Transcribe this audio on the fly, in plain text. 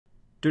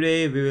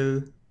Today we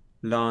will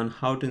learn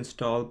how to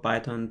install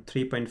Python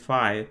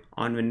 3.5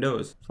 on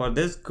Windows. For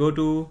this, go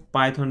to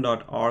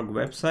python.org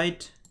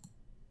website.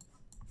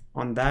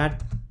 On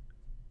that,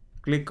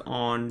 click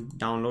on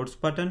Downloads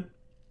button.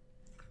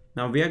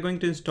 Now we are going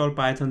to install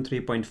Python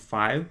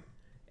 3.5.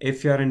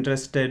 If you are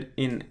interested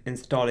in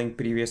installing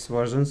previous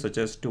versions such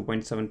as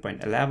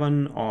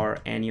 2.7.11 or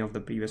any of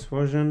the previous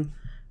version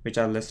which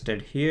are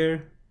listed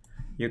here,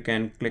 you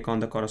can click on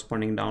the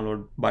corresponding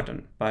download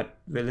button, but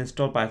we'll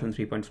install Python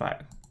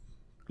 3.5.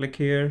 Click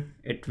here,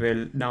 it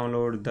will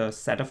download the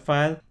setup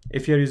file.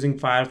 If you're using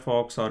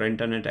Firefox or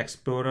Internet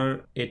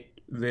Explorer, it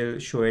will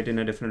show it in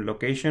a different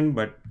location,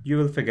 but you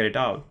will figure it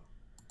out.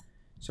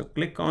 So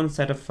click on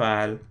setup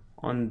file.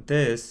 On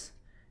this,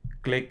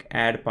 click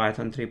add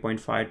Python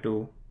 3.5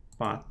 to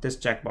path, this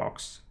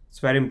checkbox. It's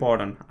very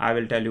important. I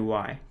will tell you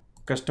why.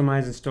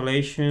 Customize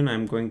installation.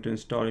 I'm going to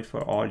install it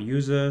for all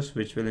users,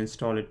 which will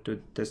install it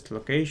to this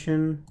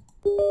location.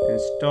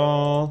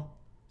 Install.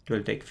 It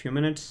will take a few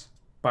minutes.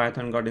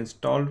 Python got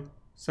installed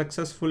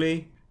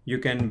successfully. You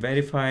can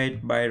verify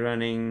it by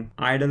running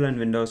idle and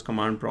Windows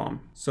command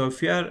prompt. So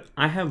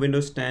I have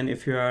Windows 10.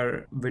 If you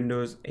are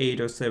Windows 8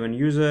 or 7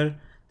 user,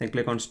 then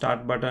click on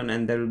start button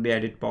and there will be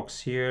edit box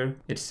here.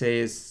 It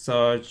says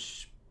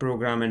search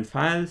program and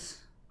files,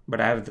 but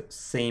I have the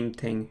same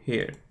thing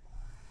here.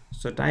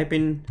 So type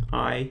in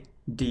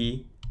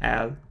IDLE.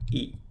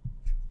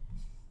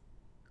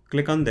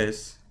 Click on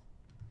this.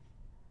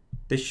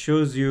 This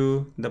shows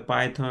you the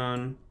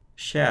Python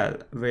shell,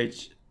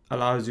 which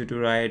allows you to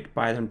write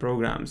Python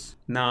programs.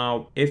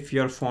 Now, if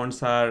your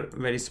fonts are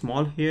very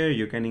small here,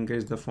 you can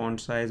increase the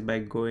font size by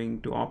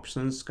going to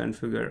options,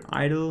 configure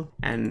idle,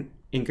 and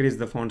increase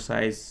the font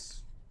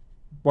size,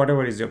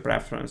 whatever is your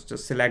preference.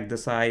 Just select the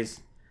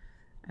size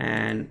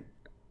and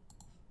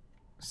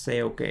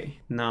say OK.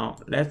 Now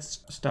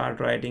let's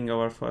start writing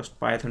our first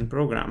Python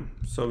program.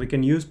 So we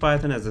can use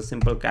Python as a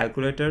simple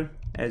calculator,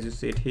 as you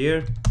see it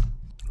here,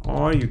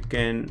 or you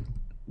can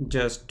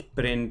just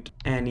print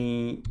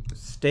any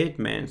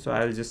statement. So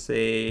I'll just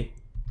say,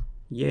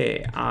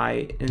 yeah,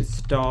 I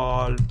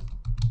installed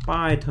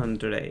Python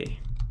today,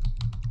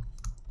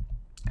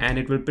 and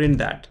it will print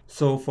that.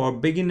 So for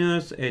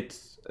beginners,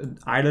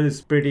 idle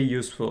is pretty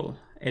useful.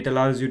 It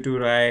allows you to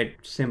write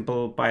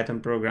simple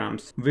Python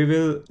programs. We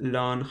will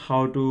learn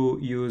how to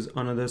use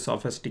another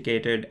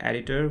sophisticated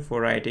editor for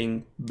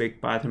writing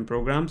big Python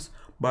programs,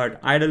 but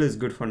idle is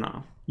good for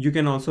now. You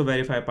can also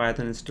verify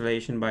Python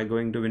installation by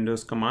going to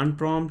Windows command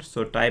prompt.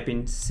 So type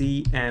in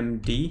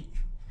cmd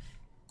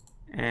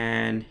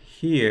and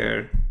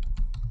here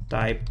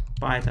type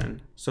Python.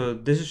 So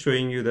this is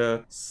showing you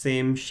the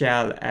same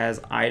shell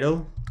as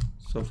idle.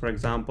 So for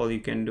example,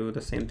 you can do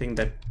the same thing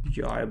that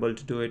you are able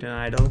to do it in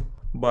idle.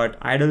 But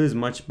idle is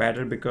much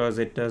better because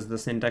it does the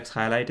syntax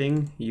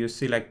highlighting. You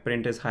see like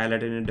print is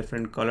highlighted in a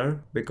different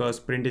color because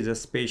print is a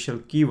special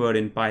keyword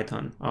in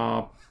Python.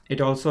 It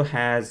also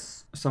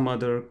has some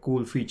other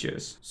cool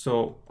features.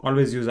 So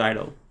always use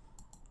idle.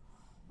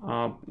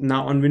 Now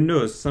on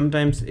Windows,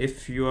 sometimes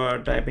if you are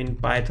typing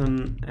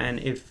Python and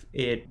if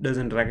it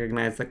doesn't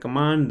recognize the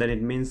command, then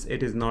it means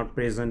it is not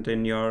present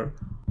in your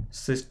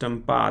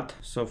system path.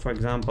 So for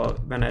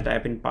example, when I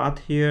type in path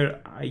here,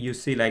 you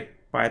see like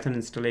Python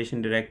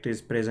installation directory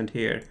is present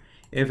here.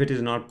 If it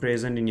is not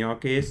present in your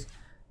case,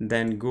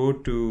 then go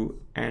to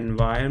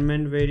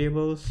environment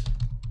variables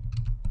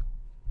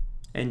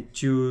and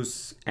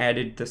choose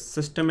edit the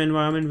system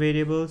environment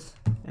variables,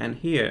 and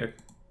here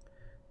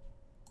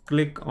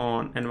click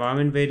on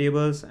environment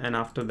variables, and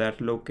after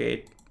that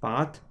locate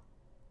path,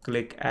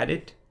 click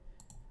edit,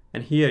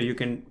 and here you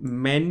can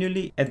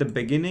manually at the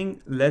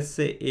beginning, let's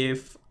say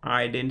if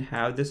I didn't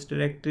have this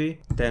directory,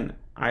 then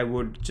I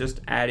would just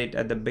add it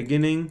at the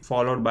beginning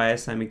followed by a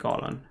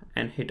semicolon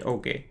and hit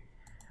OK.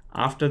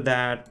 After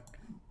that,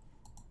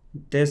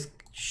 this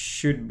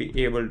should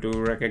be able to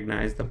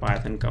recognize the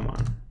Python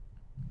command.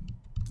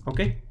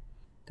 Okay,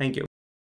 thank you.